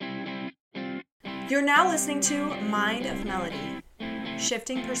You're now listening to Mind of Melody,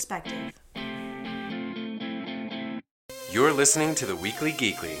 shifting perspective. You're listening to the Weekly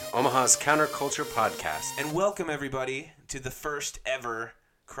Geekly, Omaha's counterculture podcast. And welcome, everybody, to the first ever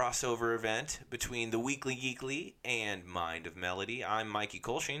crossover event between the Weekly Geekly and Mind of Melody. I'm Mikey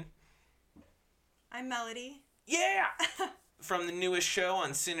Colsheen. I'm Melody. Yeah! From the newest show on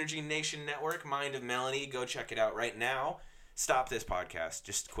Synergy Nation Network, Mind of Melody. Go check it out right now. Stop this podcast.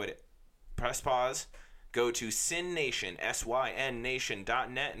 Just quit it. Press pause. Go to synnation,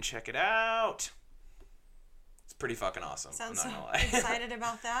 synnation.net, and check it out. It's pretty fucking awesome. Sounds I'm so not gonna lie. excited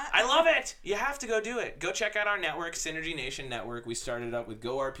about that. I love it. You have to go do it. Go check out our network, Synergy Nation Network. We started up with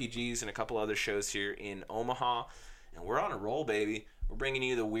Go RPGs and a couple other shows here in Omaha, and we're on a roll, baby. We're bringing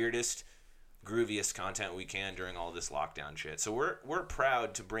you the weirdest, grooviest content we can during all this lockdown shit. So we're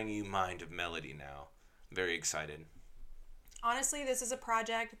proud to bring you Mind of Melody now. Very excited. Honestly, this is a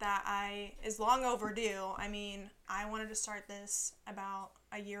project that is long overdue. I mean, I wanted to start this about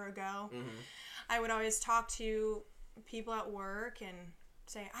a year ago. Mm-hmm. I would always talk to people at work and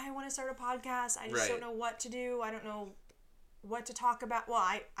say, I want to start a podcast. I just don't know what to do. I don't know what to talk about. Well,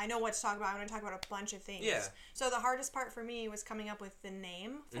 I know what to talk about. I want to talk about a bunch of things. Yeah. So the hardest part for me was coming up with the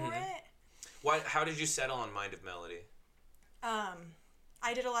name for it. How did you settle on Mind of Melody? I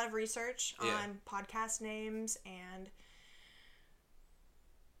did a lot of research on podcast names, and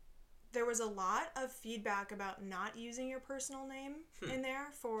there was a lot of feedback about not using your personal name in there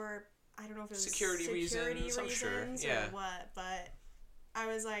for, I don't know if it was security reasons or what, but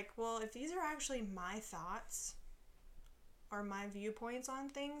I was like, well, if these are actually my thoughts or my viewpoints on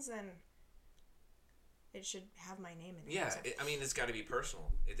things, then it should have my name in it. Yeah, it's got to be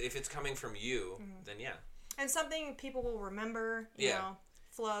personal. If it's coming from you, then yeah. And something people will remember, you know,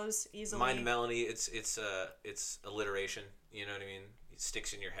 flows easily. Mind of Melody, it's alliteration, you know what I mean? It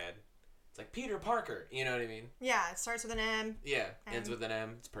sticks in your head. It's like Peter Parker, you know what I mean? Yeah, it starts with an M. Yeah, ends with an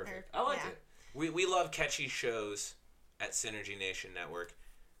M. It's perfect. I like it. We love catchy shows at Synergy Nation Network.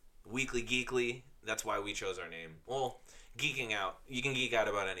 Weekly Geekly, that's why we chose our name. Well, geeking out. You can geek out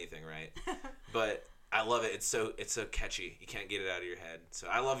about anything, right? But I love it. It's so catchy. You can't get it out of your head. So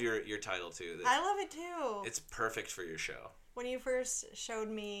I love your title too. I love it too. It's perfect for your show. When you first showed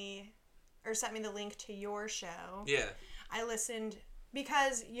me or sent me the link to your show, I listened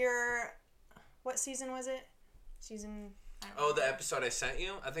because what season was it? The episode I sent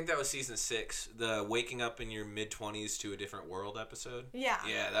you? I think that was season 6. The waking up in your mid-20s to a different world episode. Yeah.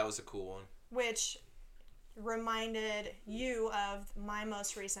 Yeah, that was a cool one. Which reminded you of my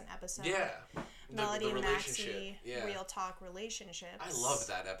most recent episode. Yeah. Melody and Maxie, Real Talk Relationships. I loved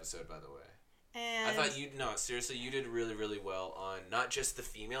that episode, by the way. And I thought seriously, you did really, really well on not just the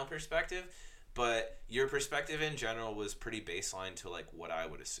female perspective, but your perspective in general was pretty baseline to, like, what I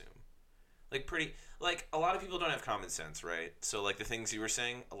would assume. Like, a lot of people don't have common sense, right? So, like, the things you were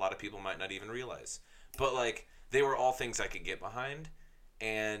saying, a lot of people might not even realize. But, like, they were all things I could get behind.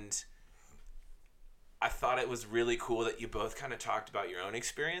 And I thought it was really cool that you both kind of talked about your own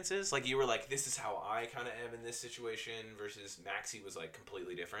experiences. Like, you were like, this is how I kind of am in this situation, versus Maxie was, like,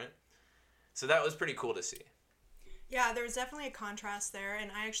 completely different. So that was pretty cool to see. Yeah, there was definitely a contrast there, and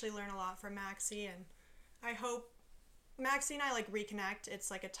I actually learned a lot from Maxie, and I hope Maxie and I, like, reconnect.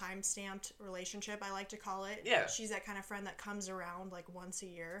 It's like a time-stamped relationship, I like to call it. Yeah. She's that kind of friend that comes around, like, once a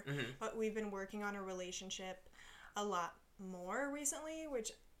year. Mm-hmm. But we've been working on a relationship a lot more recently,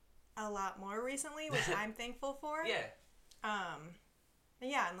 which I'm thankful for. Yeah.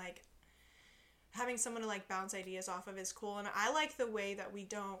 And, like, having someone to, like, bounce ideas off of is cool. And I like the way that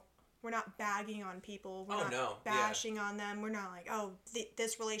we're not bagging on people. We're not bashing on them. We're not like,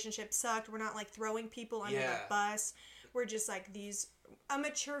 this relationship sucked. We're not, like, throwing people under the bus. We're just, like, a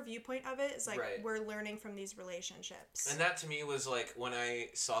mature viewpoint of it is, like, we're learning from these relationships. And that, to me, was, like, when I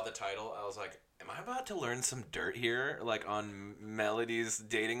saw the title, I was like, am I about to learn some dirt here, like, on Melody's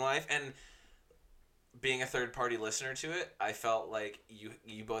dating life? And being a third-party listener to it, I felt like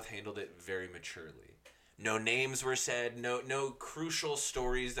you both handled it very maturely. No names were said, no crucial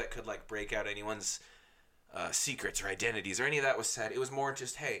stories that could, like, break out anyone's secrets or identities or any of that was said. It was more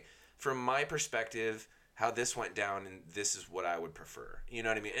just, hey, from my perspective, how this went down, and this is what I would prefer. You know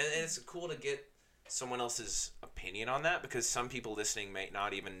what I mean? And it's cool to get someone else's opinion on that, because some people listening may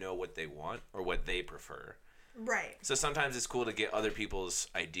not even know what they want or what they prefer. Right. So sometimes it's cool to get other people's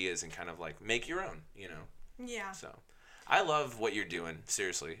ideas and kind of, like, make your own, you know? Yeah. So I love what you're doing,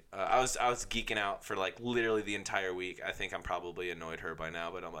 seriously. I was geeking out for, like, literally the entire week. I think I'm probably annoyed her by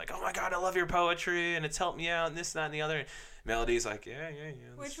now, but I'm like, oh my God, I love your poetry, and it's helped me out, and this, that, and the other. Melody's like, yeah.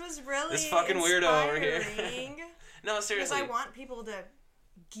 Which was really this fucking weirdo over here. No, seriously. Because I want people to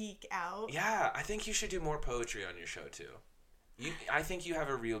geek out. Yeah, I think you should do more poetry on your show too. I think you have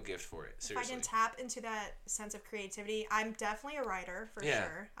a real gift for it. Seriously. If I can tap into that sense of creativity, I'm definitely a writer for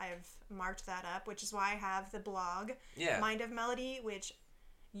sure. I've marked that up, which is why I have the blog, Mind of Melody, which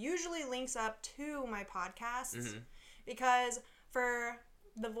usually links up to my podcasts because for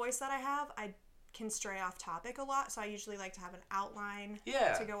the voice that I have, I can stray off topic a lot, so I usually like to have an outline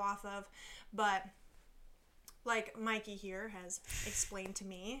to go off of. But like Mikey here has explained to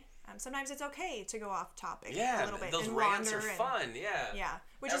me, sometimes it's okay to go off topic a little bit. Those and rants are fun, Yeah,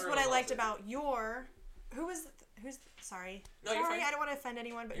 which is what I liked about your... Who's... Sorry. No, you're fine. I don't want to offend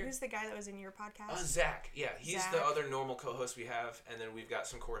anyone, but who's the guy that was in your podcast? Zach. Yeah, he's the other normal co-host we have, and then we've got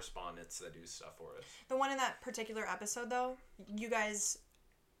some correspondents that do stuff for us. The one in that particular episode, though, you guys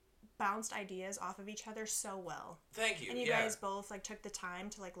bounced ideas off of each other so well. Thank you. And you guys both like took the time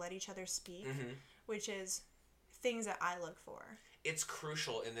to like let each other speak, which is things that I look for. It's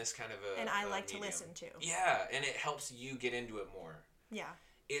crucial in this kind of a... And I like medium. to listen to. Yeah, and it helps you get into it more. Yeah.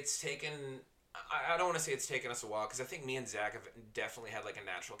 It's taken... I don't want to say it's taken us a while, because I think me and Zach have definitely had like a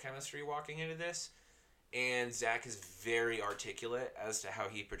natural chemistry walking into this. And Zach is very articulate as to how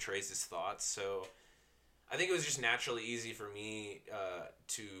he portrays his thoughts, so I think it was just naturally easy for me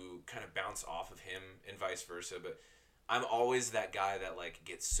to kind of bounce off of him and vice versa. But I'm always that guy that like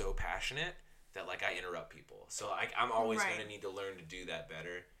gets so passionate that like I interrupt people. So I'm always going to need to learn to do that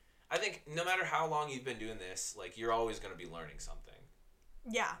better. I think no matter how long you've been doing this, like you're always going to be learning something.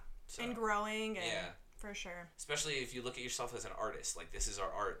 Yeah. So, and growing. And for sure. Especially if you look at yourself as an artist. Like this is our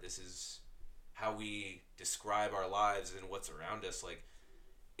art. This is how we describe our lives and what's around us. Like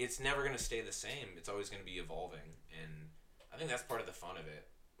it's never going to stay the same. It's always going to be evolving. And I think that's part of the fun of it.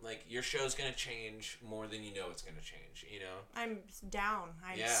 Like, your show's going to change more than you know it's going to change, you know? I'm down.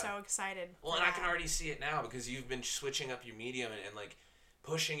 I'm so excited. Well, and I can already see it now because you've been switching up your medium and, like,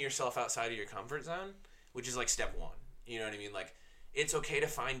 pushing yourself outside of your comfort zone, which is, like, step one. You know what I mean? Like, it's okay to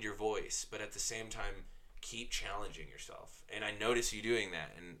find your voice, but at the same time, keep challenging yourself. And I notice you doing that.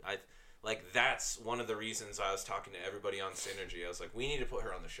 And, that's one of the reasons I was talking to everybody on Synergy. I was like, we need to put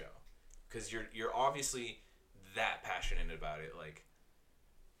her on the show. Because you're obviously that passionate about it, like...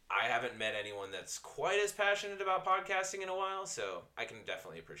 I haven't met anyone that's quite as passionate about podcasting in a while, so I can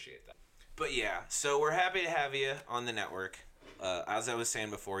definitely appreciate that. But yeah, so we're happy to have you on the network. As I was saying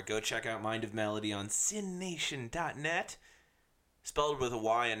before, go check out Mind of Melody on synnation.net. Spelled with a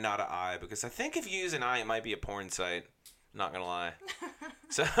Y and not an I, because I think if you use an I, it might be a porn site. Not gonna lie.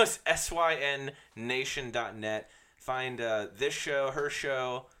 So it's synnation.net. Find this show, her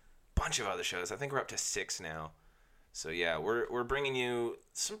show, bunch of other shows. I think we're up to 6 now. So yeah, we're bringing you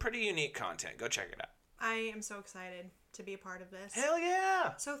some pretty unique content. Go check it out. I am so excited to be a part of this. Hell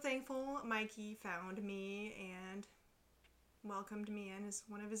yeah! So thankful Mikey found me and welcomed me in as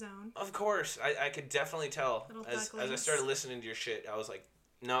one of his own. Of course. I could definitely tell. As I started listening to your shit, I was like,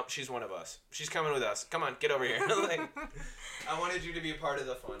 nope, she's one of us. She's coming with us. Come on, get over here. Like, I wanted you to be a part of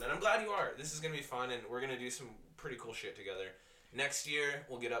the fun, and I'm glad you are. This is going to be fun, and we're going to do some pretty cool shit together. Next year,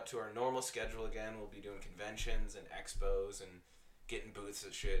 we'll get up to our normal schedule again. We'll be doing conventions and expos and getting booths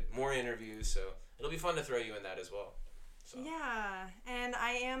and shit. More interviews, so it'll be fun to throw you in that as well. So. Yeah, and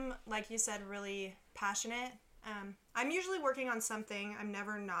I am, like you said, really passionate. I'm usually working on something. I'm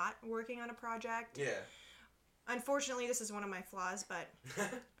never not working on a project. Yeah. Unfortunately, this is one of my flaws, but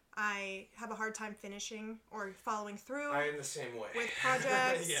I have a hard time finishing or following through. I am the same way. With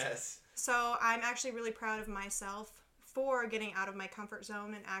projects. Yes. So I'm actually really proud of myself for getting out of my comfort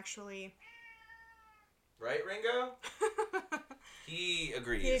zone and actually... Right, Ringo? He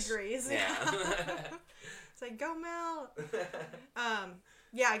agrees. He agrees. Yeah. It's like, go Mel!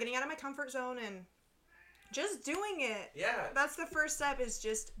 Yeah, getting out of my comfort zone and just doing it. Yeah. That's the first step, is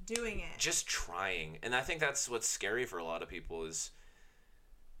just doing it. Just trying. And I think that's what's scary for a lot of people is...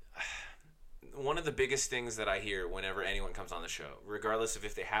 One of the biggest things that I hear whenever anyone comes on the show, regardless of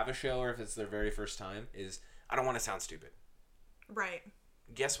if they have a show or if it's their very first time, is... I don't want to sound stupid. Right.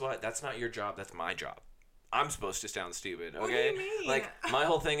 Guess what? That's not your job. That's my job. I'm supposed to sound stupid, okay? What do you mean? Like, my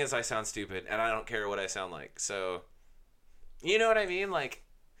whole thing is I sound stupid, and I don't care what I sound like. So, you know what I mean? Like,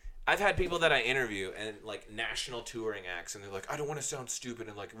 I've had people that I interview, and, like, national touring acts, and they're like, I don't want to sound stupid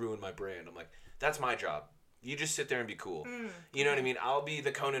and, like, ruin my brand. I'm like, that's my job. You just sit there and be cool. You know what I mean? I'll be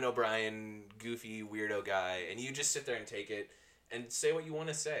the Conan O'Brien, goofy, weirdo guy, and you just sit there and take it. And say what you want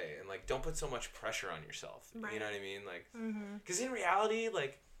to say. And, like, don't put so much pressure on yourself. Right. You know what I mean? Like, because in reality,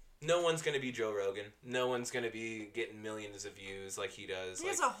 like, no one's going to be Joe Rogan. No one's going to be getting millions of views like he does. He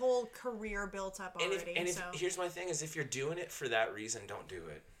has a whole career built up already. Here's my thing is, if you're doing it for that reason, don't do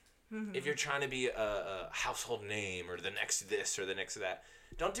it. If you're trying to be a household name or the next this or the next that,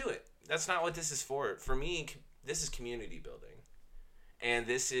 don't do it. That's not what this is for. For me, this is community building. And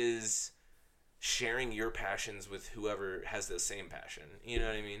this is sharing your passions with whoever has the same passion. You know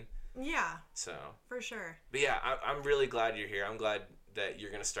what I mean? Yeah. So. For sure. But yeah, I'm really glad you're here. I'm glad that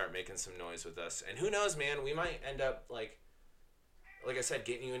you're going to start making some noise with us. And who knows, man, we might end up, like I said,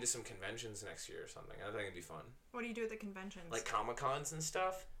 getting you into some conventions next year or something. I think it'd be fun. What do you do at the conventions? Like Comic-Cons and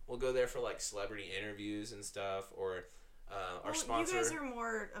stuff. We'll go there for, like, celebrity interviews and stuff. Or our sponsor. You guys are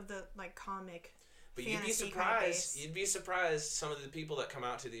more of the, like, comic. But you'd be surprised. You'd be surprised some of the people that come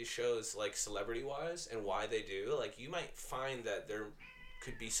out to these shows, like celebrity-wise, and why they do. Like, you might find that there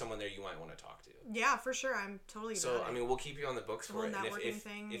could be someone there you might want to talk to. Yeah, for sure. I'm totally. So I mean, we'll keep you on the books for it. The whole networking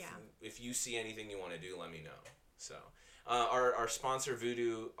thing. If you see anything you want to do, let me know. So our sponsor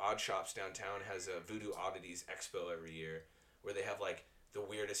Voodoo Odd Shops downtown has a Voodoo Oddities Expo every year, where they have like the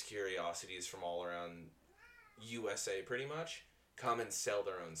weirdest curiosities from all around USA, pretty much. Come and sell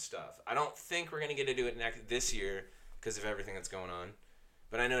their own stuff. I don't think we're going to get to do it this year because of everything that's going on.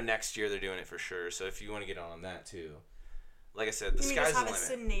 But I know next year they're doing it for sure. So if you want to get on that too. Like I said, the sky's the limit. Just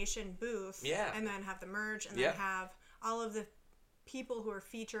have a Sin Nation booth. Yeah. And then have the merch. And then have all of the people who are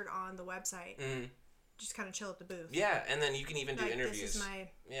featured on the website. Mm-hmm. Just kind of chill at the booth. Yeah. And then you can even do interviews. This is my...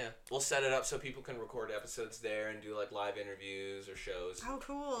 Yeah. We'll set it up so people can record episodes there and do like live interviews or shows. Oh,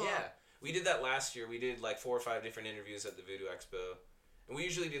 cool. Yeah. We did that last year. We did like 4 or 5 different interviews at the Voodoo Expo. And we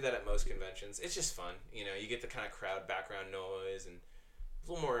usually do that at most conventions. It's just fun. You know, you get the kind of crowd background noise and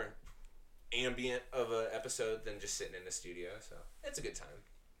a little more ambient of an episode than just sitting in the studio. So it's a good time.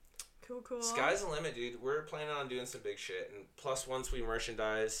 Cool. Sky's the limit, dude. We're planning on doing some big shit. And plus, once we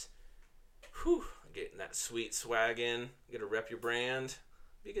merchandise, getting that sweet swag in, get to rep your brand.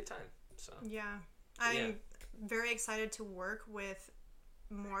 Be a good time. So yeah. I'm very excited to work with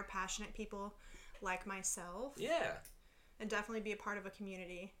more passionate people like myself. Yeah. And definitely be a part of a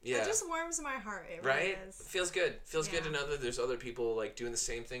community. Yeah. It just warms my heart. It right? Really is. It feels good. Feels good to know that there's other people like doing the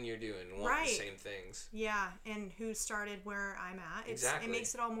same thing you're doing and wanting the same things. Yeah, and who started where I'm at. Exactly. It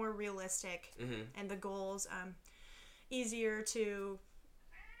makes it all more realistic and the goals easier to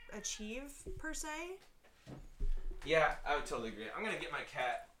achieve, per se. Yeah, I would totally agree. I'm going to get my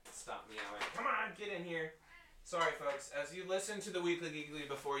cat to stop meowing. Come on, get in here. Sorry, folks. As you listen to the Weekly Geekly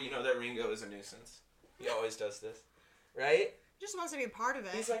before, you know that Ringo is a nuisance. He always does this. Right? He just wants to be a part of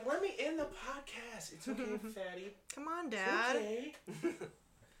it. He's like, let me in the podcast. It's okay, fatty. Come on, Dad. It's okay.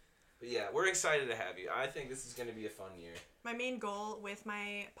 But yeah, we're excited to have you. I think this is going to be a fun year. My main goal with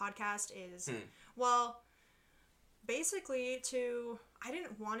my podcast is, well, basically I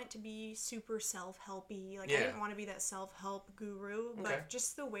didn't want it to be super self-helpy. Like, I didn't want to be that self-help guru. But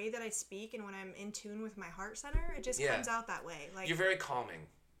just the way that I speak and when I'm in tune with my heart center, it just comes out that way. Like, you're very calming.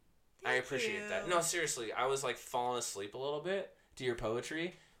 I appreciate that. No, seriously, I was like falling asleep a little bit to your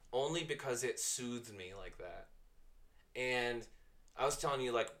poetry only because it soothed me like that. And I was telling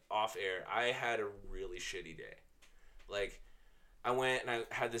you, like, off air, I had a really shitty day. Like, I went and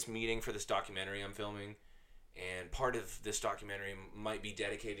I had this meeting for this documentary I'm filming, and part of this documentary might be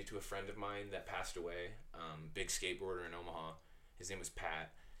dedicated to a friend of mine that passed away, big skateboarder in Omaha. His name was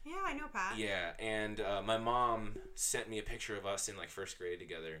Pat. Yeah, I know Pat. Yeah, and my mom sent me a picture of us in, like, first grade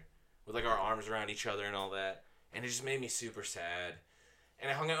together with, like, our arms around each other and all that, and it just made me super sad.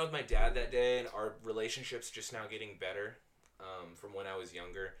 And I hung out with my dad that day, and our relationship's just now getting better from when I was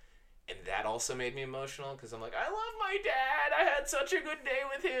younger. And that also made me emotional, because I'm like, I love my dad! I had such a good day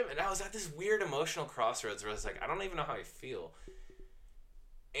with him! And I was at this weird emotional crossroads where I was like, I don't even know how I feel.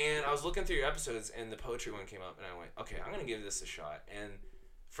 And I was looking through your episodes, and the poetry one came up, and I went, okay, I'm going to give this a shot. And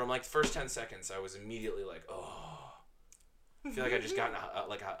from, like, the first 10 seconds, I was immediately like, oh... I feel like I just got in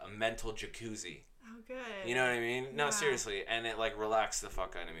a mental jacuzzi. Oh, good. You know what I mean? No, seriously. And it, like, relaxed the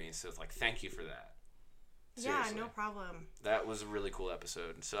fuck out of me. So it's like, thank you for that. Seriously. Yeah, no problem. That was a really cool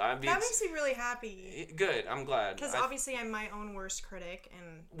episode. So that makes me really happy. Good. I'm glad. Because obviously I'm my own worst critic.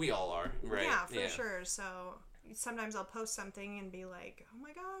 And we all are, right? Yeah, for sure. So sometimes I'll post something and be like, oh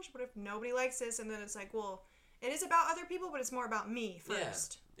my gosh, what if nobody likes this? And then it's like, well, it is about other people, but it's more about me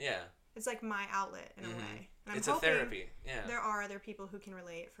first. Yeah. It's like my outlet in a way. And it's a therapy. Yeah. There are other people who can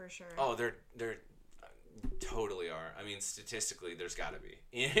relate for sure. Oh, they're totally are. I mean, statistically, there's got to be.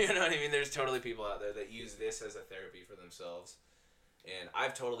 You know what I mean? There's totally people out there that use this as a therapy for themselves. And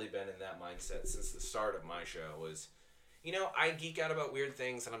I've totally been in that mindset since the start of my show was, you know, I geek out about weird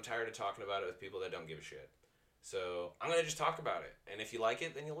things and I'm tired of talking about it with people that don't give a shit. So I'm going to just talk about it. And if you like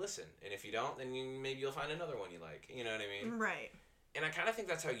it, then you'll listen. And if you don't, then maybe you'll find another one you like. You know what I mean? Right. And I kind of think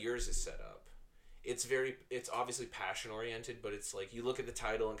that's how yours is set up. It's obviously passion oriented, but it's like you look at the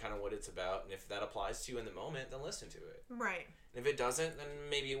title and kind of what it's about, and if that applies to you in the moment, then listen to it. Right. And if it doesn't, then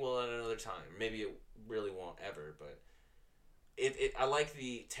maybe it will at another time. Maybe it really won't ever. But I like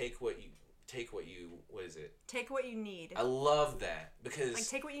the take what you what is it? Take what you need. I love that because like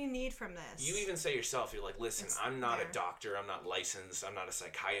take what you need from this. You even say yourself, you're like, listen, I'm not a doctor, I'm not licensed, I'm not a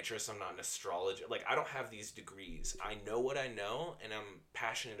psychiatrist, I'm not an astrologer. Like, I don't have these degrees. I know what I know, and I'm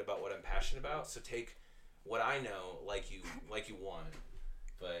passionate about what I'm passionate about. So take what I know, like you want.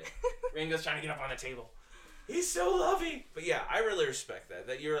 But Ringo's trying to get up on the table. He's so lovey. But yeah, I really respect that.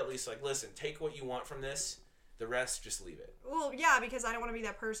 That you're at least like, listen, take what you want from this. The rest, just leave it. Well, yeah, because I don't want to be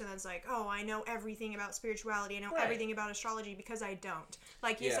that person that's like, oh, I know everything about spirituality. I know everything about astrology, because I don't.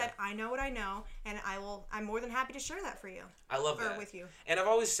 Like you said, I know what I know, and I'm more than happy to share that for you. I love that. Or with you. And I've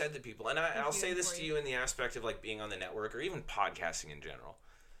always said to people, and I'll say this to you in the aspect of like being on the network or even podcasting in general.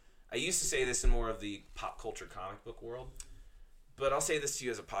 I used to say this in more of the pop culture comic book world, but I'll say this to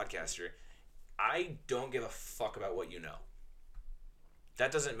you as a podcaster. I don't give a fuck about what you know.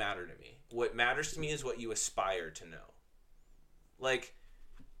 That doesn't matter to me. What matters to me is what you aspire to know. Like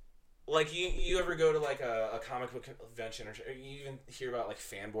you ever go to like a comic book convention, or you even hear about like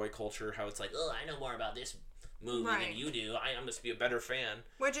fanboy culture, how it's like, oh, I know more about this movie than you do. I must be a better fan.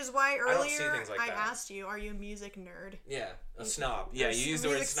 Which is why earlier I asked you, are you a music nerd? Yeah, a snob. Yeah, you used the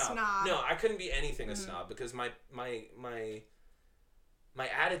word snob. No, I couldn't be anything a snob because my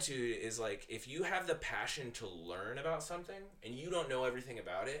attitude is like, if you have the passion to learn about something and you don't know everything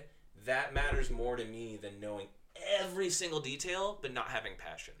about it, that matters more to me than knowing every single detail but not having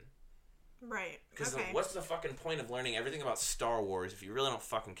passion. Right. Because what's the fucking point of learning everything about Star Wars if you really don't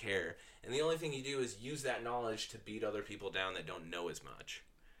fucking care? And the only thing you do is use that knowledge to beat other people down that don't know as much.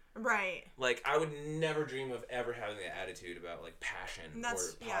 Right. Like, I would never dream of ever having that attitude about, like, passion or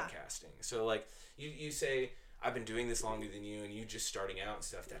podcasting. Yeah. So, like, you say, I've been doing this longer than you and you just starting out and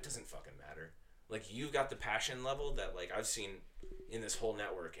stuff. That doesn't fucking matter. Like, you've got the passion level that, like, I've seen in this whole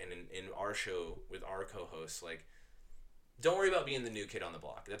network and in our show with our co-hosts. Like, don't worry about being the new kid on the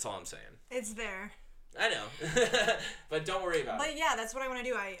block. That's all I'm saying. It's there. I know. But don't worry about it. But yeah, that's what I want to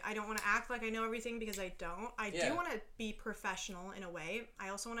do. I don't want to act like I know everything, because I don't. I do want to be professional in a way. I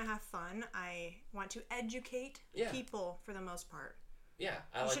also want to have fun. I want to educate people for the most part. Yeah,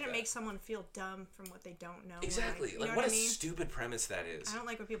 you shouldn't make someone feel dumb from what they don't know. Exactly. Like, what a stupid premise that is. I don't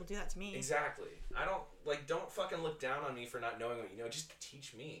like when people do that to me. Exactly. Don't fucking look down on me for not knowing what you know. Just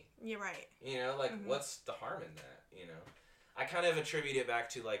teach me. You're right. You know, like, what's the harm in that, you know? I kind of attribute it back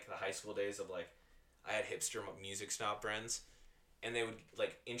to, like, the high school days of, like, I had hipster music snob friends, and they would,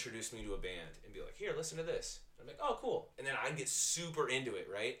 like, introduce me to a band and be like, here, listen to this. I'm like, oh, cool. And then I'd get super into it,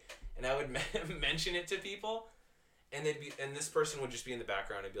 right? And I would mention it to people. And this person would just be in the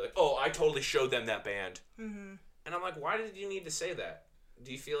background and be like, oh, I totally showed them that band. Mm-hmm. And I'm like, why did you need to say that?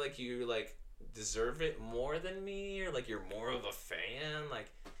 Do you feel like you, like, deserve it more than me? Or, like, you're more of a fan?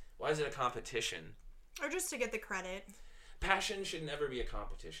 Like, why is it a competition? Or just to get the credit. Passion should never be a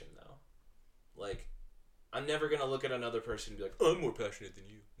competition, though. Like, I'm never going to look at another person and be like, oh, I'm more passionate than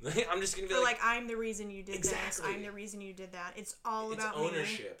you. I'm just going to be like, I'm the reason you did this. I'm the reason you did that. It's all about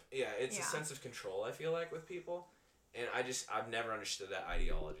ownership. Me. Yeah, it's a sense of control, I feel like, with people. And I've never understood that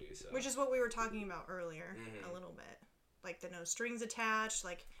ideology. So. Which is what we were talking about earlier, a little bit. Like the no strings attached.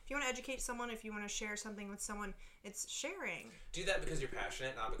 Like, if you want to educate someone, if you want to share something with someone, it's sharing. Do that because you're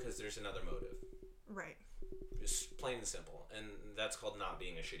passionate, not because there's another motive. Right. Just plain and simple. And that's called not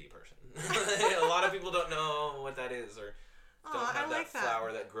being a shitty person. A lot of people don't know what that is, or don't have that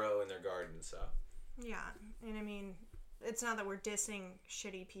flower that grow in their garden, so. Yeah. And I mean, it's not that we're dissing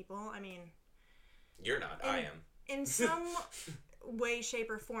shitty people. I mean. You're not. I am. In some way, shape,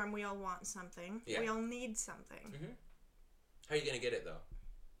 or form, we all want something. Yeah. We all need something. Mm-hmm. How are you going to get it, though?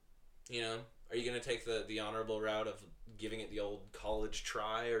 You know? Are you going to take the honorable route of giving it the old college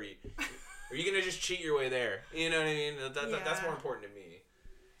try? Or are you going to just cheat your way there? You know what I mean? That's more important to me.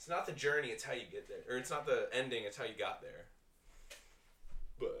 It's not the journey, it's how you get there. Or it's not the ending, it's how you got there.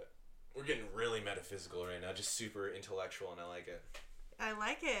 But we're getting really metaphysical right now. Just super intellectual, and I like it. I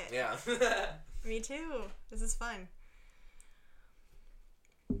like it. Yeah. Me too. This is fun.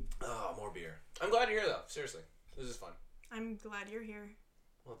 Oh, more beer. I'm glad you're here, though. Seriously. This is fun. I'm glad you're here.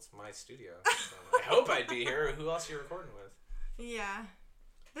 Well, it's my studio. So I hope I'd be here. Who else are you recording with? Yeah.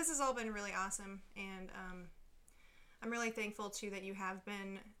 This has all been really awesome. And I'm really thankful, too, that you have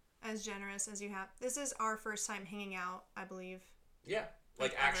been as generous as you have. This is our first time hanging out, I believe. Yeah.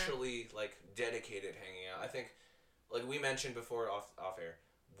 Like actually, like, dedicated hanging out. I think, like we mentioned before off air,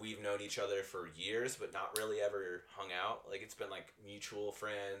 we've we've known each other for years, but not really ever hung out. Like, it's been, like, mutual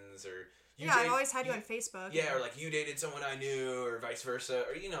friends, or... I've always had you on Facebook. Yeah, or, like, you dated someone I knew, or vice versa,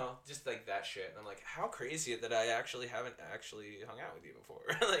 or, you know, just, like, that shit. And I'm like, how crazy that I actually haven't actually hung out with you before.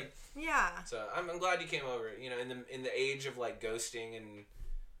 Like... Yeah. So, I'm glad you came over. You know, in the age of, like, ghosting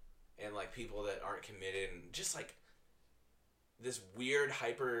and, like, people that aren't committed, and just, like, this weird,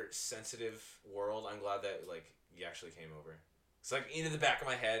 hypersensitive world, I'm glad that, like, you actually came over. It's like, in the back of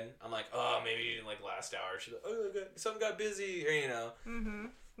my head, I'm like, oh, maybe you didn't, like, last hour. She's like, oh, something got busy, or, you know. Mm-hmm.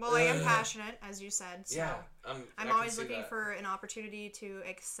 Well, I am passionate, as you said, so yeah, I'm always looking for an opportunity to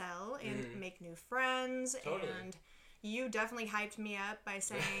excel and make new friends, totally. And you definitely hyped me up by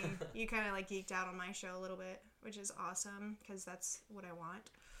saying you kind of, like, geeked out on my show a little bit, which is awesome, because that's what I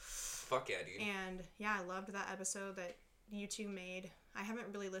want. Fuck yeah, dude. And, yeah, I loved that episode that you two made. I haven't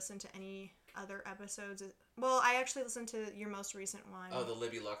really listened to any other episodes. Well, I actually listened to your most recent one. Oh, the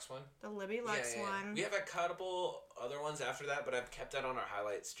Libby Lux one? The Libby Lux one. We have a couple other ones after that, but I've kept that on our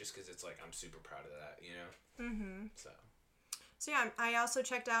highlights just because it's like, I'm super proud of that, you know? Mm-hmm. So yeah, I also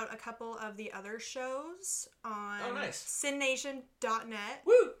checked out a couple of the other shows on sinnation.net.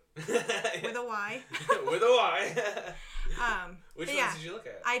 Woo! With a Y. With a Y. Which ones did you look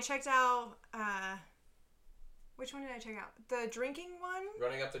at? I checked out... which one did I check out? The drinking one?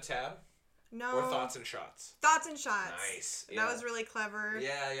 Running Up the Tab? No. Or Thoughts and Shots? Thoughts and Shots. Nice. Yeah. That was really clever.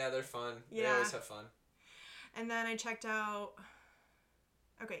 Yeah, they're fun. Yeah. They always have fun. And then I checked out...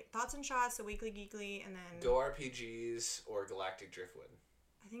 Okay, Thoughts and Shots, The Weekly Geekly, and then... Go RPGs or Galactic Driftwood.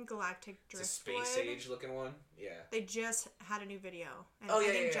 I think Galactic Driftwood. It's a space age looking one. Yeah. They just had a new video. And I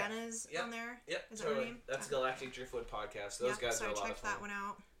think Jenna's on there. Yep, Is totally. that her name? That's Galactic Driftwood podcast. Those guys are a lot of fun. So I checked that one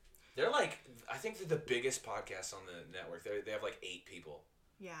out. They're like, I think they're the biggest podcast on the network. They have like 8 people.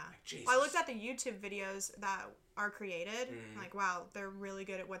 Yeah. Like, Jesus. Well, I looked at the YouTube videos that are created. Like, wow, they're really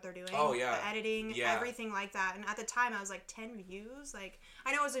good at what they're doing. Oh, yeah. The editing, everything like that. And at the time, I was like, 10 views? Like,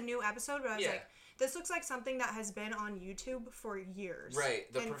 I know it was a new episode, but I was like, this looks like something that has been on YouTube for years.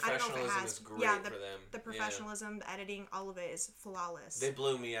 Right. The professionalism is great for them. The professionalism, the editing, all of it is flawless. They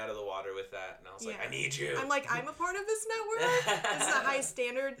blew me out of the water with that, and I was like, I need you. I'm like, I'm a part of this network. This is a high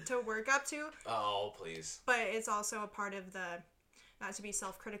standard to work up to. Oh, please. But it's also a part of the... Not to be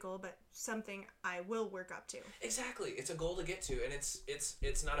self-critical, but something I will work up to. Exactly. It's a goal to get to, and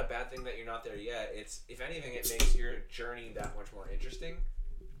it's not a bad thing that you're not there yet. It's, if anything, it makes your journey that much more interesting.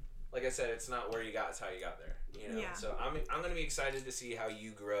 Like I said, it's not where you got, it's how you got there. You know? Yeah. So I'm going to be excited to see how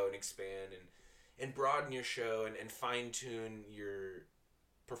you grow and expand and broaden your show and fine-tune your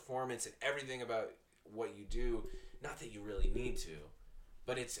performance and everything about what you do. Not that you really need to.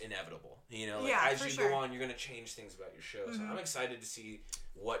 But it's inevitable, you know. Like, as you go on, you're gonna change things about your show. So I'm excited to see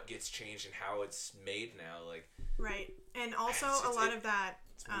what gets changed and how it's made now. Like, right, and also a lot of that.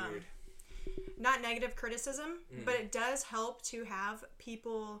 It's weird. Not negative criticism, but it does help to have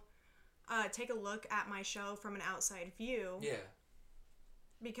people take a look at my show from an outside view. Yeah.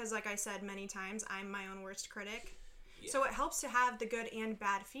 Because, like I said many times, I'm my own worst critic. Yeah. So it helps to have the good and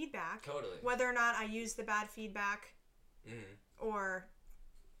bad feedback. Totally. Whether or not I use the bad feedback, or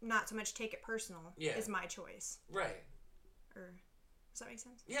not so much take it personal is my choice. Right. Or does that make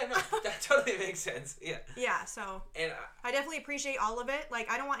sense? Yeah, no, that totally makes sense. Yeah. Yeah, so and I definitely appreciate all of it. Like,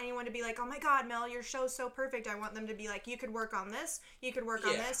 I don't want anyone to be like, oh my God, Mel, your show's so perfect. I want them to be like, you could work on this, you could work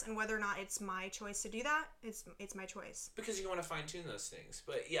on this, and whether or not it's my choice to do that, it's my choice. Because you want to fine tune those things.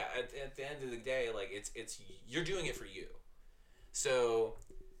 But yeah, at the end of the day, like, it's you're doing it for you. So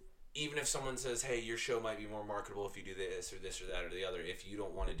even if someone says, hey, your show might be more marketable if you do this or that or the other, if you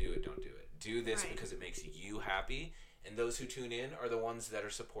don't want to do it, don't do it. Do this because it makes you happy, and those who tune in are the ones that are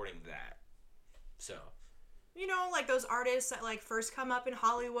supporting that. So, you know, like those artists that like first come up in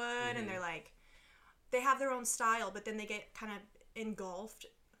Hollywood and they're like, they have their own style, but then they get kind of engulfed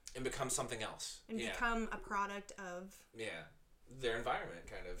and become something else and become a product of their environment,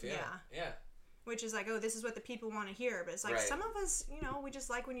 kind of. Yeah. Which is like, oh, this is what the people want to hear. But it's like, some of us, you know, we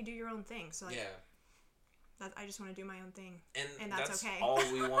just like when you do your own thing. So, like, I just want to do my own thing. And that's okay. All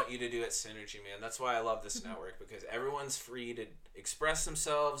we want you to do at Synergy, man. That's why I love this network, because everyone's free to express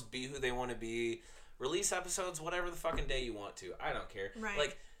themselves, be who they want to be, release episodes whatever the fucking day you want to. I don't care. Right.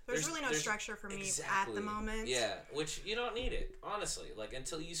 Like, there's really no structure for me at the moment. Yeah, which you don't need it, honestly. Like,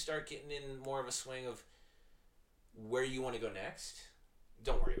 until you start getting in more of a swing of where you want to go next,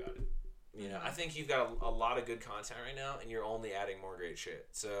 don't worry about it. You know, I think you've got a lot of good content right now, and you're only adding more great shit.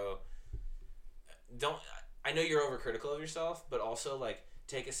 So, I know you're overcritical of yourself, but also, like,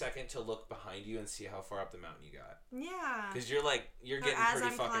 take a second to look behind you and see how far up the mountain you got. Yeah. Because you're getting pretty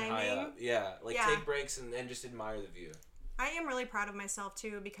fucking high up. Yeah. Like, take breaks and just admire the view. I am really proud of myself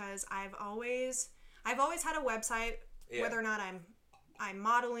too, because I've always had a website, whether or not I'm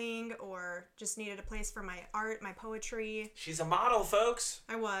modeling or just needed a place for my art, my poetry. She's a model, folks.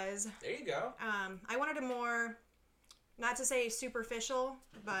 I was. There you go. I wanted a more, not to say superficial,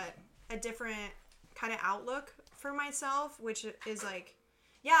 but a different kind of outlook for myself, which is like,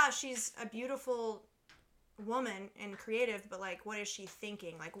 yeah, she's a beautiful woman and creative, but like, what is she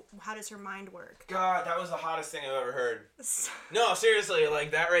thinking? Like, how does her mind work? God, that was the hottest thing I've ever heard. No, seriously,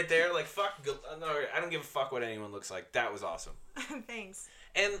 like that right there, like fuck, no, I don't give a fuck what anyone looks like. That was awesome. Thanks.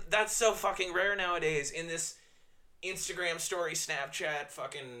 And that's so fucking rare nowadays in this Instagram story, Snapchat,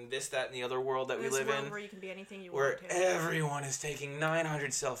 fucking this, that, and the other world that we live in. Where you can be anything you where want to. Everyone is taking 900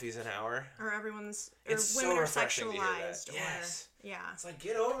 selfies an hour. Or women so are refreshing to hear that. sexualized. Yes. Yeah. It's like,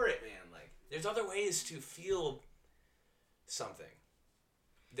 get over it, man. Like, there's other ways to feel something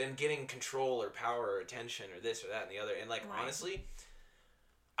than getting control or power or attention or this or that and the other. And like, honestly,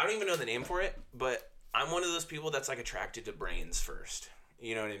 I don't even know the name for it, but I'm one of those people that's like attracted to brains first.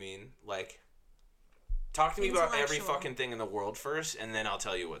 You know what I mean? Like, talk to me about every fucking thing in the world first, and then I'll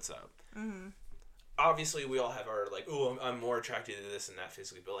tell you what's up. Mm-hmm. Obviously, we all have our, like, oh, I'm more attracted to this and that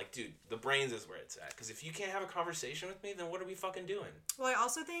physically. But, like, dude, the brains is where it's at. Because if you can't have a conversation with me, then what are we fucking doing? Well, I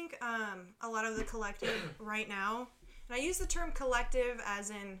also think a lot of the collective right now, and I use the term collective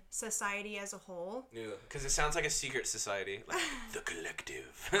as in society as a whole. Yeah, because it sounds like a secret society. Like, the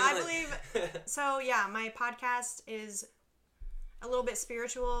collective. I believe, so yeah, my podcast is a little bit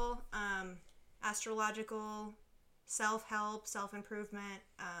spiritual, astrological, self-help, self-improvement,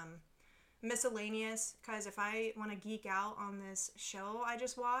 miscellaneous, because if I want to geek out on this show I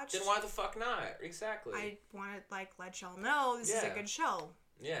just watched, then why the fuck not? Exactly. I want to, like, let y'all know this is a good show.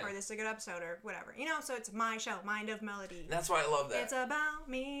 Yeah. Or this is a good episode or whatever. You know, so it's my show, Mind of Melody. That's why I love that. It's about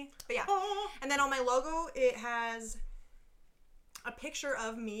me. But yeah. And then on my logo, it has a picture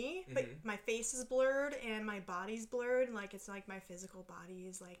of me, but my face is blurred and my body's blurred. Like, it's like my physical body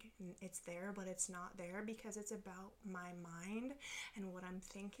is like, it's there, but it's not there because it's about my mind and what I'm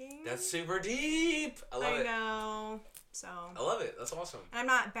thinking. That's super deep. I love it. I know. So. I love it. That's awesome. And I'm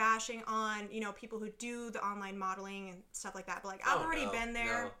not bashing on, you know, people who do the online modeling and stuff like that, but like, I've already been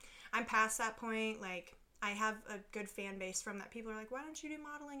there. No. I'm past that point. Like, I have a good fan base from that. People are like, why don't you do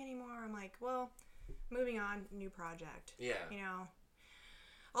modeling anymore? I'm like, well, moving on, new project. Yeah. You know.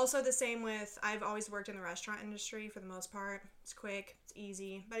 Also, the same with, I've always worked in the restaurant industry for the most part. It's quick, it's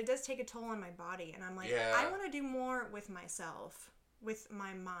easy, but it does take a toll on my body. And I'm like, I want to do more with myself, with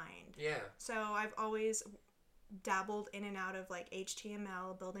my mind. Yeah. So I've always dabbled in and out of like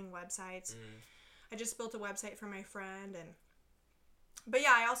HTML, building websites. I just built a website for my friend. But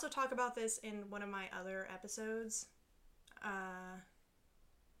yeah, I also talk about this in one of my other episodes.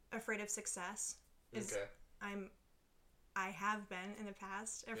 Afraid of success. I have been in the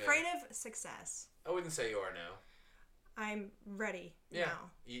past. Afraid of success. I wouldn't say you are now. I'm ready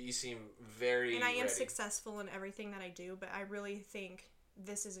now. You seem very And I am ready. successful in everything that I do, but I really think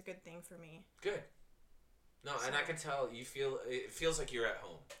this is a good thing for me. Good. No, and I can tell it feels like you're at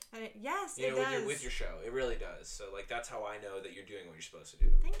home. And yes, it does. When you're with your show. It really does. So, like, that's how I know that you're doing what you're supposed to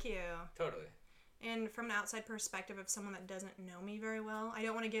do. Thank you. Totally. And from an outside perspective of someone that doesn't know me very well, I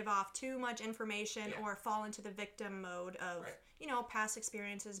don't want to give off too much information or fall into the victim mode of, you know, past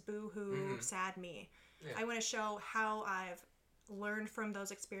experiences, boo-hoo, sad me. Yeah. I want to show how I've learned from those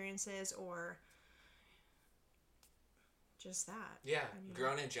experiences or just that. Yeah,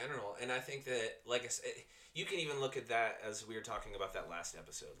 grown in general. And I think that, like I said, you can even look at that as we were talking about that last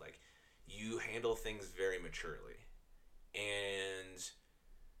episode. Like, you handle things very maturely. And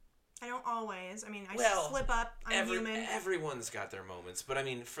I don't always. I mean, I slip up. I'm human. Everyone's got their moments. But, I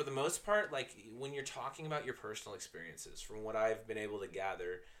mean, for the most part, like, when you're talking about your personal experiences, from what I've been able to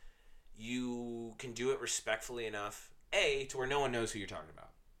gather, you can do it respectfully enough, A, to where no one knows who you're talking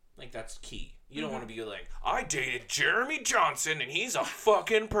about. Like, that's key. You don't want to be like, I dated Jeremy Johnson and he's a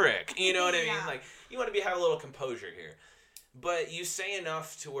fucking prick. You know what I mean? Like, you want to have a little composure here. But you say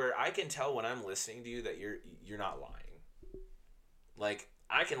enough to where I can tell when I'm listening to you that you're not lying. Like,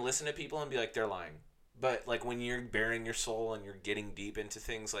 I can listen to people and be like, they're lying. But, like, when you're bearing your soul and you're getting deep into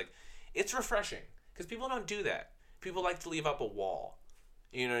things, like, it's refreshing. Because people don't do that. People like to leave up a wall.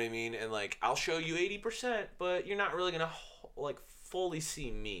 You know what I mean? And, like, I'll show you 80%, but you're not really going to, like, fully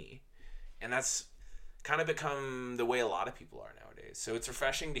see me. And that's kind of become the way a lot of people are nowadays. So it's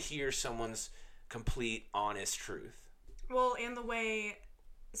refreshing to hear someone's complete, honest truth. Well, and the way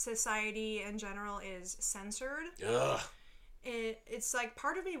society in general is censored. Ugh. It's like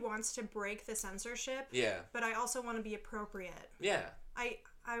part of me wants to break the censorship. Yeah. But I also want to be appropriate. Yeah. I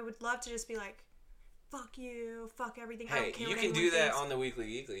would love to just be like, fuck you, fuck everything. I Hey, don't care you what can do anyone that thinks. on the Weekly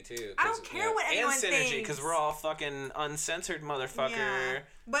Geekly too. I don't care what anyone and Synergy, thinks. because we're all fucking uncensored, motherfucker. Yeah.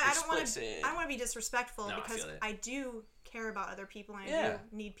 But I don't want Explicit. to be disrespectful No, I because feel it. I do care about other people and I Yeah. do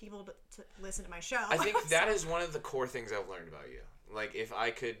need people to listen to my show. I think that is one of the core things I've learned about you. Like, if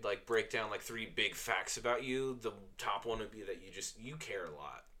I could, like, break down, like, 3 big facts about you, the top one would be that you care a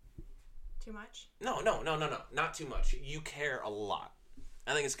lot. Too much? No. Not too much. You care a lot.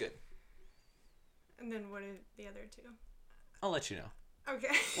 I think it's good. And then what are the other 2? I'll let you know.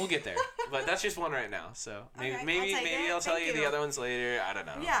 Okay. We'll get there. But that's just one right now. So maybe Okay, maybe I'll take it. I'll tell Thank you the you. other ones later. I don't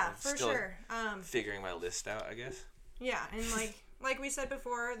know. Yeah, I'm for still sure. figuring my list out, I guess. Yeah, and like we said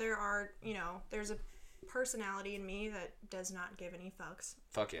before, there's a personality in me that does not give any fucks.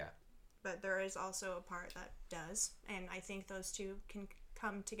 Fuck yeah. But there is also a part that does, and I think those 2 can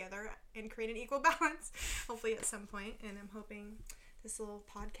come together and create an equal balance, hopefully at some point, and I'm hoping this little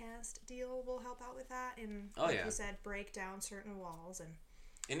podcast deal will help out with that, and like you said, break down certain walls. And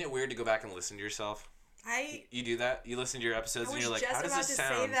isn't it weird to go back and listen to yourself? You do that? You listen to your episodes and you're like, how does this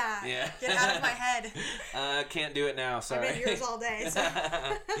sound? I was just about to say that. Yeah. Get out of my head. Can't do it now, sorry. I've been yours all day, so.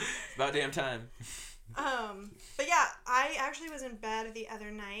 About damn time. But yeah, I actually was in bed the other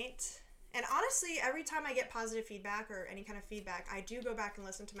night, and honestly, every time I get positive feedback or any kind of feedback, I do go back and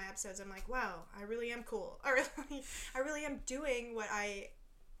listen to my episodes. I'm like, wow, I really am cool. I really am doing what I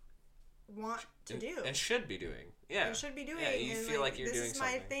want to do. And should be doing. Yeah. And should be doing. Yeah, you and feel like you're doing This is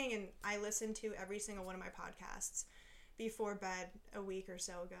something. my thing, and I listen to every single one of my podcasts before bed a week or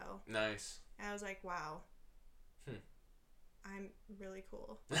so ago. Nice. And I was like, wow. I'm really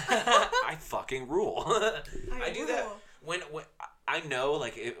cool. I fucking rule. I do that when I know,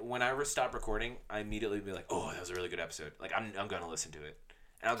 like, when I stop recording, I immediately be like, oh, that was a really good episode. Like, I'm gonna listen to it,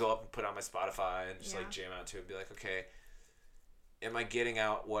 and I'll go up and put it on my Spotify and just like jam out to it and be like, okay, am I getting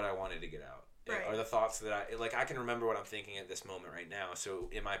out what I wanted to get out? Right. Are the thoughts that I can remember what I'm thinking at this moment right now?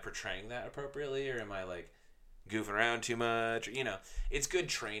 So am I portraying that appropriately, or am I like goofing around too much? You know, it's good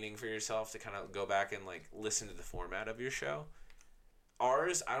training for yourself to kind of go back and like listen to the format of your show.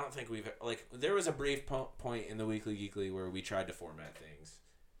 Ours, I don't think there was a brief point in the Weekly Geekly where we tried to format things.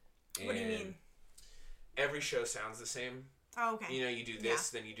 What do you mean? Every show sounds the same. Oh, okay. You know, you do this,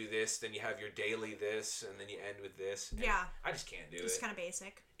 then you do this, then you have your daily this, and then you end with this. Yeah. I just can't do it. Just kind of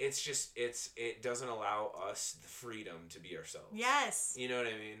basic. It's just, it doesn't allow us the freedom to be ourselves. Yes. You know what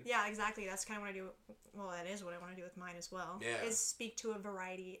I mean? Yeah, exactly. That's kind of what I do. Well, that is what I want to do with mine as well. Yeah. Is speak to a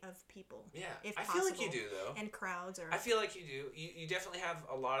variety of people. Yeah. If I possible. feel like you do, though. And crowds. I feel like you do. You definitely have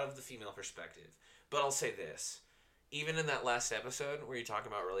a lot of the female perspective. But I'll say this. Even in that last episode where you're talking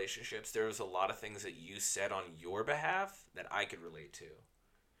about relationships, there was a lot of things that you said on your behalf that I could relate to.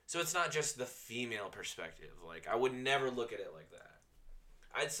 So it's not just the female perspective. Like, I would never look at it like that.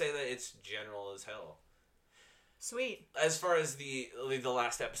 I'd say that it's general as hell. Sweet. As far as the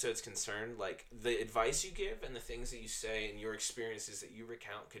last episode's concerned, like, the advice you give and the things that you say and your experiences that you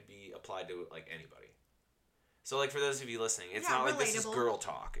recount could be applied to, like, anybody. So, like, for those of you listening, it's not like this is girl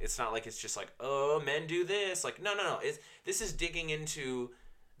talk. It's not like it's just like, oh, men do this. Like, no. This is digging into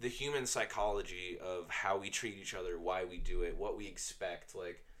the human psychology of how we treat each other, why we do it, what we expect.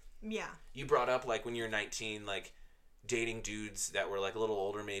 Like, yeah. You brought up, like, when you're 19, like, dating dudes that were, like, a little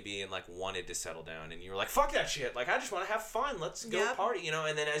older maybe and, like, wanted to settle down. And you were like, fuck that shit. Like, I just want to have fun. Let's go party, you know?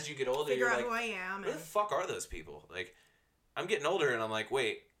 And then as you get older, Figure you're out like, who I am. who the fuck are those people? Like, I'm getting older and I'm like,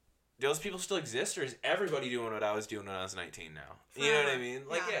 wait. Do those people still exist, or is everybody doing what I was doing when I was 19 now? Forever. You know what I mean?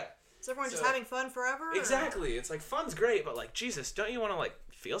 Like, yeah. Is everyone just having fun forever? Exactly. It's like, fun's great, but, like, Jesus, don't you want to, like,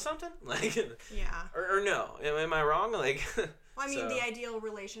 feel something? Like, yeah. Or no. Am I wrong? Like, well, I mean, the ideal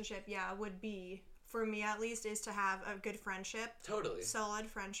relationship, would be, for me at least, is to have a good friendship. Totally. Solid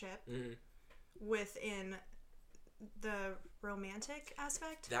friendship. Mm-hmm. Within the romantic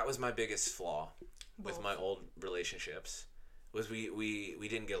aspect. That was my biggest flaw with my old relationships. Was we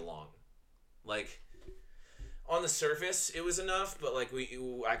didn't get along. Like, on the surface it was enough, but like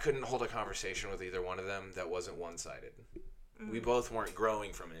I couldn't hold a conversation with either one of them that wasn't one-sided. We both weren't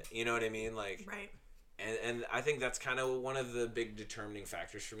growing from it. You know what I mean? Like, right. And I think that's kind of one of the big determining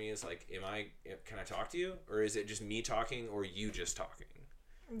factors for me is like, can I talk to you, or is it just me talking or you just talking?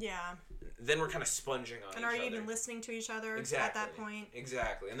 Yeah. Then we're kind of sponging on each other. And are you even listening to each other at that point?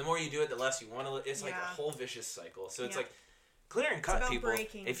 Exactly. And the more you do it, the less you want to. It's like a whole vicious cycle. So it's like, clear and cut, people.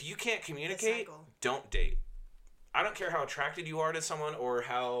 If you can't communicate, don't date. I don't care how attracted you are to someone or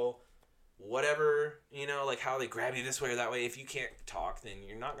how whatever, you know, like how they grab you this way or that way. If you can't talk, then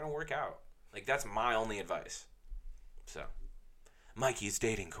you're not going to work out. Like, that's my only advice. So, Mikey's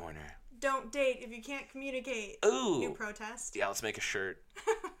Dating Corner. Don't date if you can't communicate. Ooh. New protest. Yeah, let's make a shirt.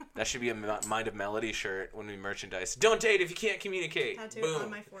 That should be a Mind of Melody shirt when we merchandise. Don't date if you can't communicate. Tattoo Boom. on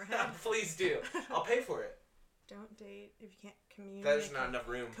my forehead. Please do. I'll pay for it. Don't date if you can't communicate. There's not enough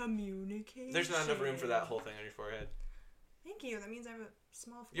room. Communication. There's not enough room for that whole thing on your forehead. Thank you. That means I have a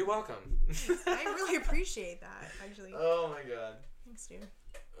small forehead. You're welcome. I really appreciate that, actually. Oh my god. Thanks, dude.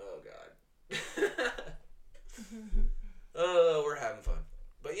 Oh god. Oh, we're having fun.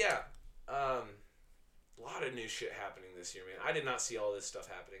 But yeah, a lot of new shit happening this year, man. I did not see all this stuff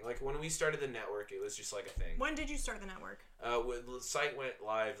happening. Like when we started the network, it was just like a thing. When did you start the network? The site went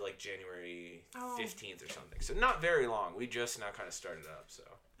live like January 15th or something. So not very long. We just now kind of started up, so.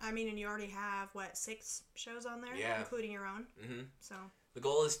 I mean, and you already have, 6 shows on there? Yeah. Including your own? Mm-hmm. So. The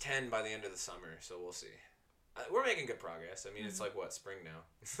goal is 10 by the end of the summer, so we'll see. We're making good progress. I mean, it's like, spring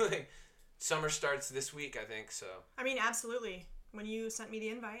now? Like, summer starts this week, I think, so. I mean, absolutely. When you sent me the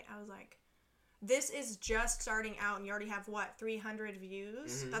invite, I was like, this is just starting out, and you already have, 300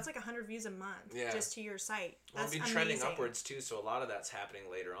 views? Mm-hmm. That's like 100 views a month, just to your site. That's amazing. Trending upwards, too, so a lot of that's happening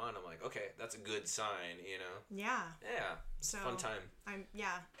later on. I'm like, okay, that's a good sign, you know? Yeah. Yeah. So, fun time.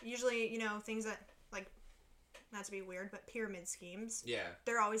 Usually, things that, not to be weird, but pyramid schemes. Yeah.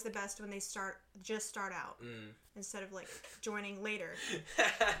 They're always the best when they start out. Instead of, joining later.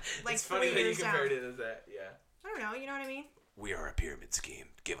 It's funny that you compared it as that, yeah. I don't know, you know what I mean? We are a pyramid scheme.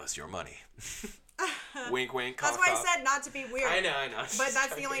 Give us your money. Wink, wink, cough, That's why cough. I said not to be weird. I know. But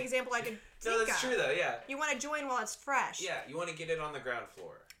that's the only example I could think of. No, that's true, though, yeah. You want to join while it's fresh. Yeah, you want to get it on the ground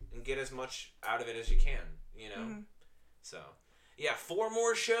floor and get as much out of it as you can, you know? Mm-hmm. So, yeah, 4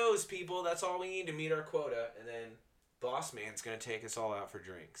 more shows, people. That's all we need to meet our quota. And then Boss Man's going to take us all out for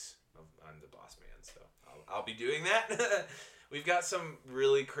drinks. I'm the boss man, so I'll be doing that. We've got some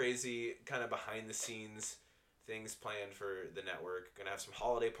really crazy kind of behind-the-scenes things planned for the network. Gonna have some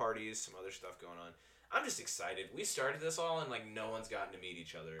holiday parties, some other stuff going on. I'm just excited. We started this all and no one's gotten to meet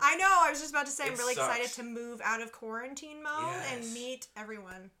each other. I know. I was just about to say I'm really excited to move out of quarantine mode and meet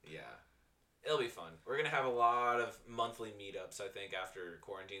everyone. Yeah. It'll be fun. We're gonna have a lot of monthly meetups, I think, after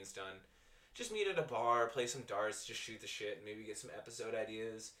quarantine's done. Just meet at a bar, play some darts, just shoot the shit, and maybe get some episode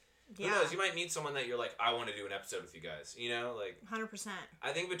ideas. Yeah. Who knows? You might meet someone that you're like, I want to do an episode with you guys. You know, 100%.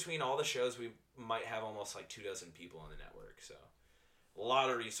 I think between all the shows, we might have almost 24 people on the network. So, a lot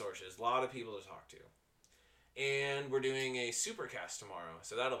of resources, a lot of people to talk to. And we're doing a supercast tomorrow,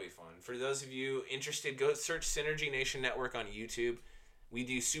 so that'll be fun. For those of you interested, go search Synergy Nation Network on YouTube. We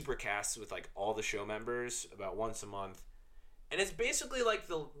do supercasts with all the show members about once a month. And it's basically like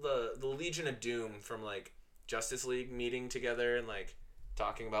the Legion of Doom from Justice League meeting together and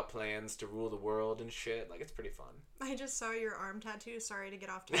talking about plans to rule the world and shit. It's pretty fun. I just saw your arm tattoo. Sorry to get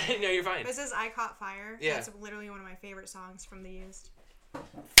off topic. No, you're fine. This is I Caught Fire. Yeah. That's literally one of my favorite songs from The Used.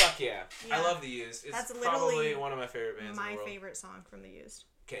 Fuck yeah. I love The Used. It's probably one of my favorite bands in the world. My favorite song from The Used.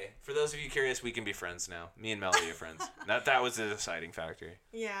 Okay, for those of you curious, we can be friends now. Me and Melody are friends. That was the deciding factor.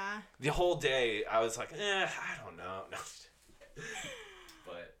 Yeah. The whole day, I was like, I don't know. No.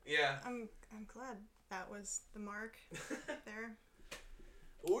 But, yeah. I'm glad that was the mark there.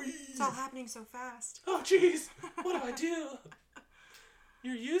 Oy. It's all happening so fast. Oh, jeez. What do I do?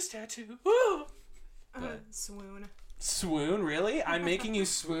 Your Used tattoo. Woo! Swoon. Swoon? Really? I'm making you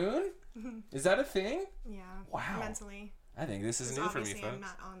swoon? Is that a thing? Yeah. Wow. Mentally. I think this is new for me, folks. I'm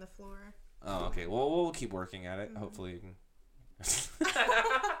not on the floor. Oh, okay. Well, we'll keep working at it. Hopefully you can...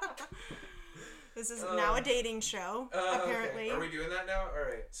 This is now a dating show, apparently. Okay. Are we doing that now? All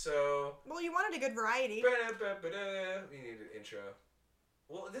right. So... Well, you wanted a good variety. We need an intro.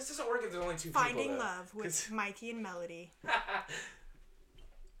 Well, this doesn't work if there's only 2 people, Finding Love with Mikey and Melody.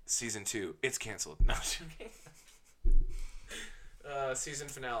 Season 2. It's canceled. No, season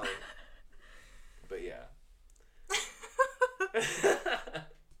finale. But yeah.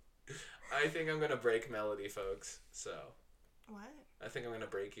 I think I'm gonna break Melody, folks. So. What? I think I'm gonna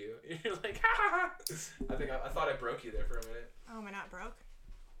break you. You're like, ha! I thought I broke you there for a minute. Oh, am I not broke?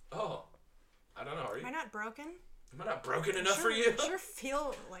 Oh, I don't know. Are you? Am I not broken? Am I not broken enough for you? I sure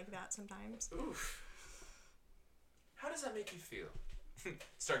feel like that sometimes. Oof. How does that make you feel?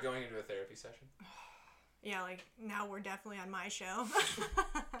 Start going into a therapy session? Yeah, now we're definitely on my show.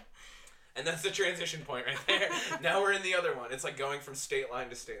 And that's the transition point right there. Now we're in the other one. It's like going from state line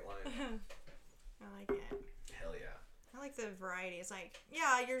to state line. I like it. Hell yeah. I like the variety. It's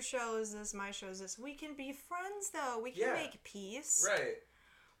yeah, your show is this, my show is this. We can be friends, though. We can make peace. Right.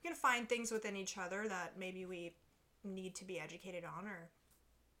 We can find things within each other that maybe we need to be educated on, or,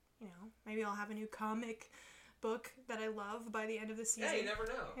 maybe I'll have a new comic book that I love by the end of the season. Yeah, you never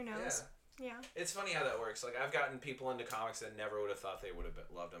know. Who knows? Yeah. It's funny how that works. Like, I've gotten people into comics that never would have thought they would have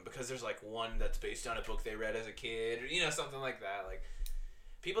loved them because there's, like, one that's based on a book they read as a kid or, you know, something like that. Like,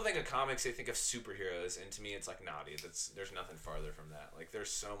 people think of comics, they think of superheroes, and to me it's, like, naughty. There's nothing farther from that. Like,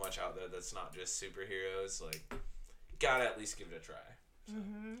 there's so much out there that's not just superheroes. Like, you gotta at least give it a try. So,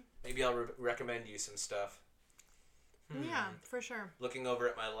 maybe I'll recommend you some stuff. Yeah, for sure. Looking over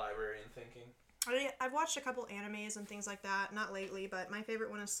at my library and thinking. I've watched a couple animes and things like that. Not lately, but my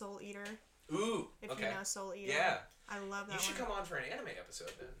favorite one is Soul Eater. Ooh, if you know Soul Eater. Yeah. I love that one. You should come on for an anime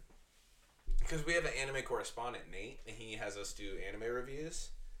episode then. Because we have an anime correspondent, Nate, and he has us do anime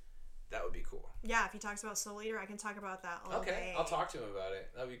reviews. That would be cool. Yeah, if he talks about Soul Eater, I can talk about that all day. Okay, I'll talk to him about it.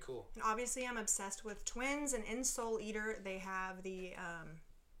 That'd be cool. And obviously, I'm obsessed with twins, and in Soul Eater, they have the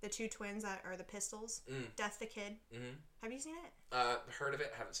two twins that are the pistols. Death the Kid. Mm-hmm. Have you seen it? Heard of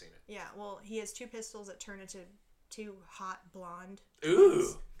it, haven't seen it. Yeah, well, he has two pistols that turn into two hot blonde Ooh,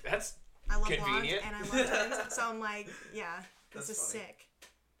 twins. That's I love convenient. blonde and I love twins, so I'm like, yeah, this is funny. sick.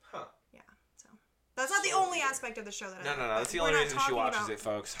 Huh. Yeah, so that's not the only aspect of the show that I No, like. that's the only reason she watches it,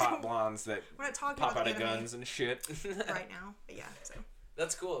 folks. Hot blondes that we're not talking pop about out of anime guns and shit. right now, but yeah, so.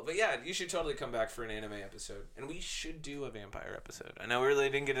 That's cool. But yeah, you should totally come back for an anime episode. And we should do a vampire episode. I know we really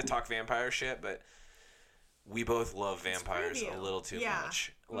didn't get to talk vampire shit, but we both love vampires a little too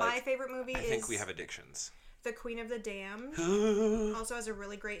much. Like, my favorite movie I think we have addictions. The Queen of the Damned. Also has a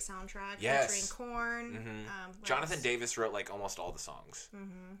really great soundtrack featuring Korn. Jonathan Davis wrote like almost all the songs,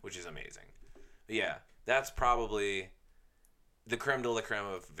 which is amazing. But yeah, that's probably the creme de la creme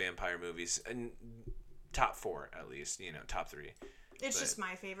of vampire movies. And top 4, at least. You know, top 3. It's just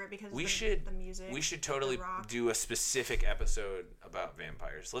my favorite because we of should, the music. We should totally do a specific episode about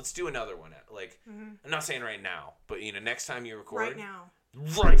vampires. Let's do another one. Like, I'm not saying right now, but you know, next time you record. Right now.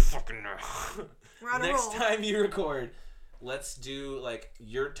 Right fucking now. We're on a next roll. time you record, let's do like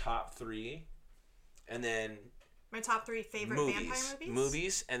your top 3, and then my top 3 favorite vampire movies.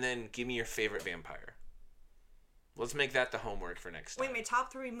 Movies, and then give me your favorite vampire. Let's make that the homework for next time. Wait, my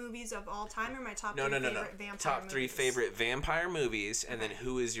top 3 movies of all time, or my top 3 favorite vampire movies? Top 3 favorite vampire movies, and then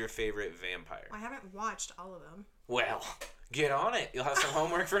who is your favorite vampire? I haven't watched all of them. Well, get on it. You'll have some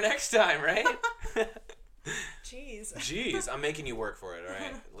homework for next time, right? Jeez, I'm making you work for it, all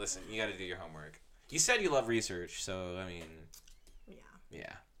right? Listen, you got to do your homework. You said you love research, so, I mean...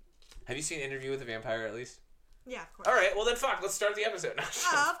 Yeah. Have you seen Interview with a Vampire, at least? Yeah, of course. All right, well then fuck, let's start the episode.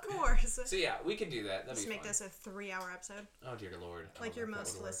 Of course. So yeah, we can do that. That'd Just be make fun. this a 3-hour episode. Oh dear lord. Like your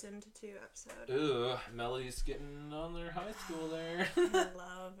most listened to episode. Ooh, Melody's getting on their high school there. I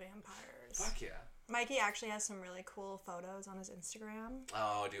love vampires. Fuck yeah. Mikey actually has some really cool photos on his Instagram.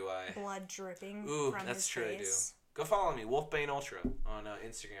 Oh, do I? Blood dripping from that's his true, face. I do. Go follow me, Wolfbane Ultra, on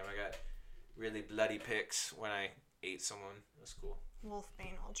Instagram. I got really bloody pics when I ate someone. That's cool.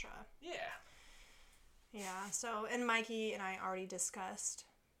 Wolfbane Ultra. Yeah. Yeah, so, and Mikey and I already discussed,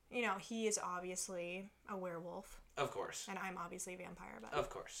 you know, he is obviously a werewolf. Of course. And I'm obviously a vampire, but... Of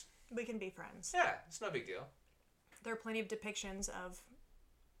course. We can be friends. Yeah, it's no big deal. There are plenty of depictions of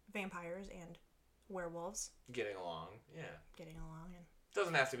vampires and werewolves. Getting along, yeah. And...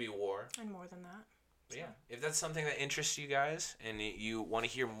 Doesn't have to be war. And more than that. So. Yeah, if that's something that interests you guys, and you want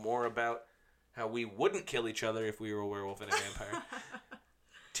to hear more about how we wouldn't kill each other if we were a werewolf and a vampire...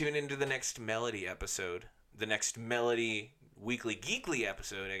 Tune into the next Melody episode. The next Melody Weekly Geekly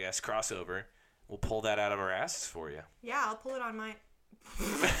episode, I guess, crossover. We'll pull that out of our asses for you. Yeah, I'll pull it on my...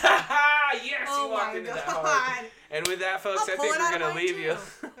 Yes, you walked into that hard. And with that, folks, I think we're going to leave you.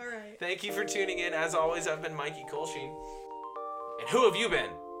 All right. Thank you for tuning in. As always, I've been Mikey Colsheen. And who have you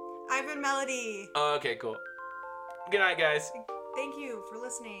been? I've been Melody. Okay, cool. Good night, guys. Thank you for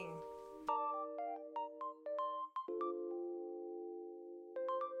listening.